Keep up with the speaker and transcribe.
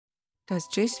Does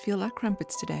Jess feel like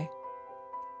crumpets today?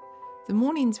 The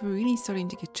mornings were really starting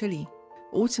to get chilly.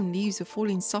 Autumn leaves were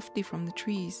falling softly from the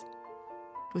trees.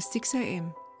 It was 6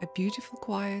 a.m, a beautiful,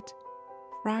 quiet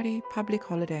Friday public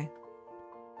holiday.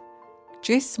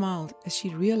 Jess smiled as she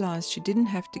realized she didn't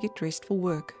have to get dressed for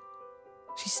work.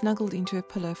 She snuggled into her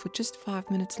pillow for just 5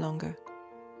 minutes longer,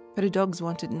 but her dogs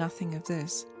wanted nothing of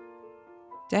this.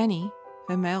 Danny,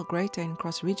 her male Great Dane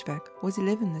Cross Ridgeback, was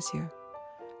 11 this year.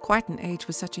 Quite an age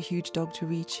for such a huge dog to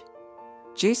reach.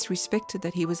 Jess respected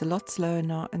that he was a lot slower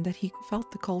now and that he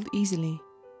felt the cold easily.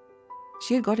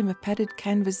 She had got him a padded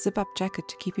canvas zip-up jacket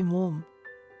to keep him warm.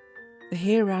 The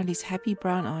hair around his happy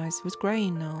brown eyes was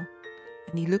greying now,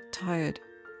 and he looked tired.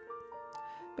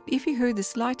 But if he heard the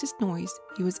slightest noise,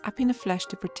 he was up in a flash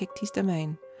to protect his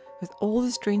domain, with all the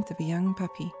strength of a young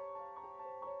puppy.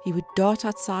 He would dart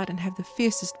outside and have the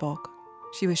fiercest bark.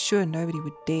 She was sure nobody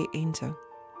would dare enter.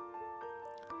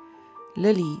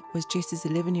 Lily was Jess's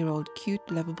 11-year-old cute,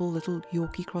 lovable little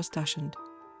Yorkie Cross Dachshund.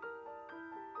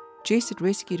 Jess had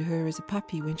rescued her as a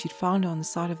puppy when she'd found her on the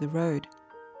side of the road,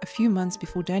 a few months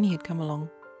before Danny had come along.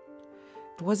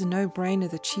 It was a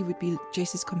no-brainer that she would be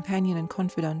Jess's companion and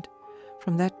confidant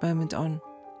from that moment on.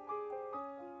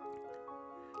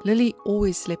 Lily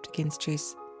always slept against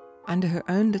Jess, under her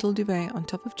own little duvet on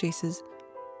top of Jess's,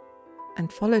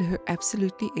 and followed her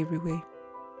absolutely everywhere.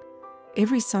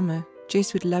 Every summer,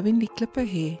 Jess would lovingly clip her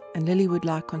hair and Lily would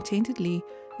lie contentedly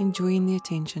enjoying the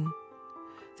attention,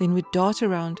 then would dart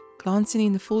around, glancing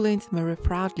in the full-length mirror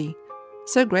proudly,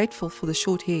 so grateful for the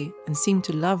short hair and seemed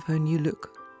to love her new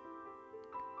look.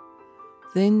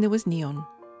 Then there was Neon,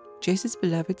 Jess's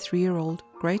beloved 3-year-old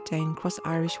Great Dane Cross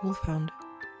Irish Wolfhound.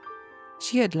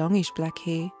 She had longish black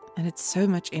hair and had so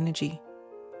much energy.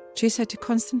 Jess had to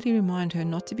constantly remind her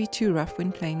not to be too rough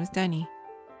when playing with Danny.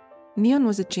 Neon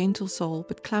was a gentle soul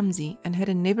but clumsy and had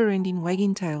a never-ending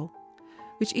wagging tail,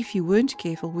 which if you weren't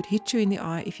careful would hit you in the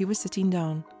eye if you were sitting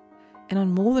down, and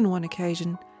on more than one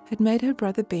occasion had made her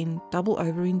brother Ben double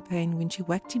over in pain when she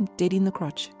whacked him dead in the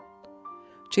crotch.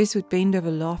 Jess would bend over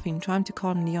laughing, trying to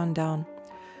calm Neon down,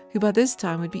 who by this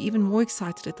time would be even more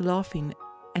excited at the laughing,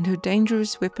 and her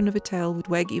dangerous weapon of a tail would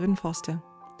wag even faster.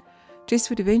 Jess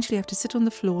would eventually have to sit on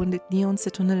the floor and let Neon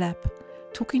sit on her lap,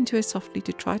 talking to her softly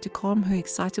to try to calm her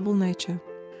excitable nature.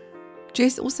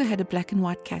 Jess also had a black and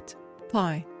white cat,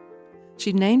 Pie.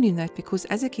 She named him that because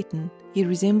as a kitten, he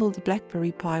resembled a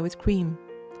blackberry pie with cream.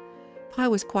 Pie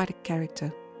was quite a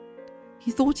character.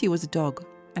 He thought he was a dog,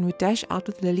 and would dash out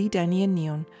with Lily, Danny and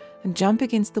Neon, and jump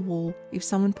against the wall if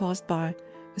someone passed by,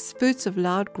 with spurts of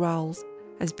loud growls,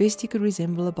 as best he could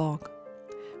resemble a bark.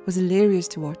 It was hilarious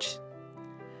to watch.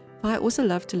 Pie also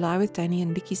loved to lie with Danny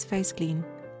and lick his face clean.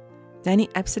 Danny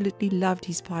absolutely loved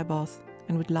his pie bath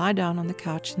and would lie down on the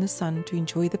couch in the sun to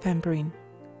enjoy the pampering.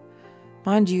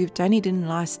 Mind you, if Danny didn't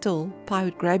lie still, Pie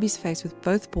would grab his face with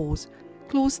both paws,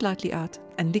 claw slightly out,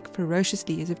 and lick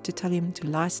ferociously as if to tell him to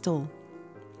lie still.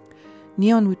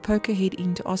 Neon would poke her head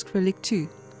in to ask for a lick too,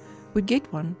 would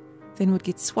get one, then would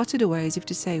get swatted away as if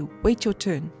to say, "Wait your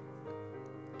turn."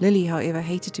 Lily, however,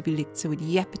 hated to be licked, so would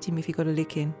yap at him if he got a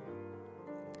lick in.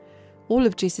 All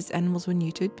of Jess's animals were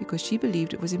neutered because she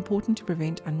believed it was important to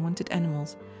prevent unwanted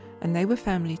animals, and they were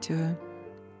family to her.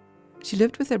 She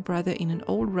lived with her brother in an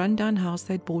old run-down house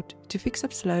they'd bought to fix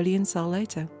up slowly and sell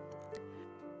later.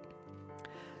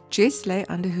 Jess lay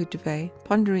under her duvet,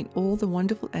 pondering all the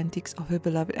wonderful antics of her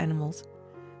beloved animals,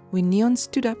 when Neon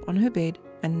stood up on her bed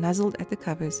and nuzzled at the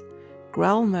covers,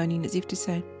 growl moaning as if to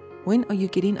say, "When are you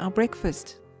getting our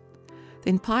breakfast?"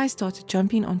 Then Pie started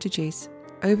jumping onto Jess,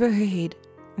 over her head,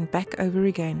 and back over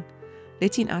again,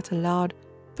 letting out a loud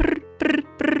prr prr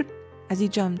prr as he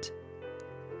jumped.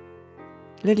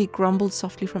 Lily grumbled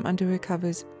softly from under her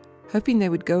covers, hoping they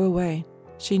would go away.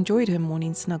 She enjoyed her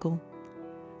morning snuggle.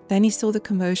 Danny saw the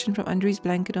commotion from under his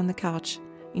blanket on the couch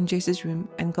in Jess's room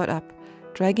and got up,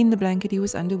 dragging the blanket he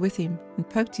was under with him, and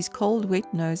poked his cold,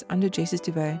 wet nose under Jess's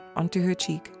duvet onto her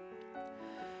cheek.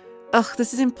 "Ugh,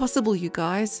 this is impossible, you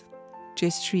guys,"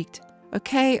 Jess shrieked.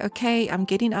 Okay, I'm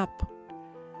getting up."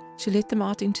 She let them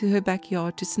out into her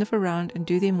backyard to sniff around and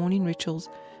do their morning rituals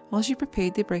while she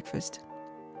prepared their breakfast.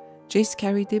 Jess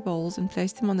carried their bowls and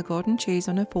placed them on the garden chairs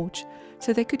on her porch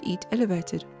so they could eat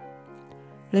elevated.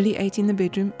 Lily ate in the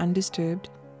bedroom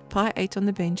undisturbed. Pie ate on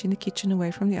the bench in the kitchen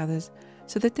away from the others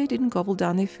so that they didn't gobble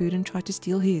down their food and try to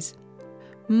steal his.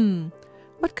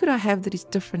 What could I have that is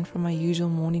different from my usual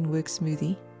morning work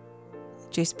smoothie?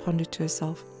 Jess pondered to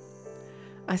herself.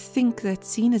 I think that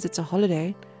seeing as it's a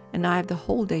holiday and I have the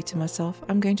whole day to myself,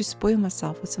 I'm going to spoil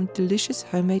myself with some delicious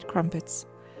homemade crumpets,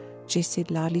 Jess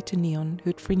said loudly to Neon, who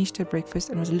had finished her breakfast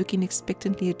and was looking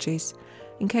expectantly at Jess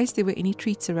in case there were any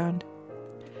treats around.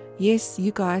 Yes,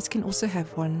 you guys can also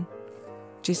have one.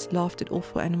 Jess laughed at all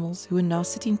four animals, who were now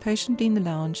sitting patiently in the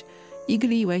lounge,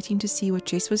 eagerly waiting to see what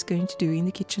Jess was going to do in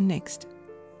the kitchen next.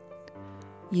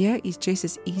 Here is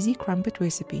Jess's easy crumpet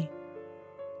recipe.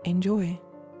 Enjoy.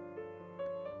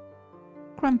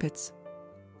 Crumpets.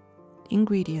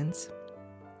 Ingredients: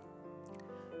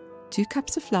 2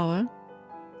 cups of flour,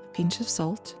 a pinch of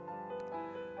salt,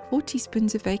 4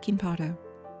 teaspoons of baking powder,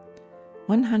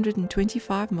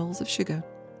 125 ml of sugar,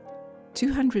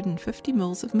 250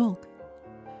 ml of milk,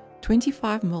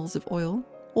 25 ml of oil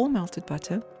or melted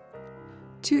butter,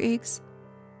 2 eggs,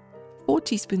 4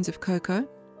 teaspoons of cocoa.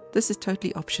 This is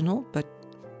totally optional, but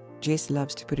Jess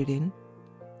loves to put it in.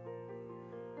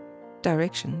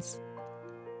 Directions: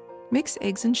 mix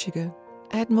eggs and sugar,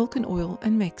 add milk and oil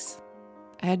and mix.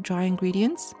 Add dry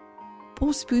ingredients,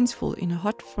 pour spoonsful in a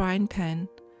hot frying pan.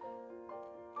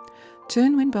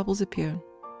 Turn when bubbles appear.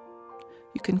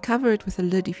 You can cover it with a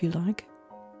lid if you like.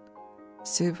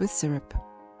 Serve with syrup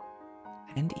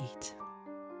and eat.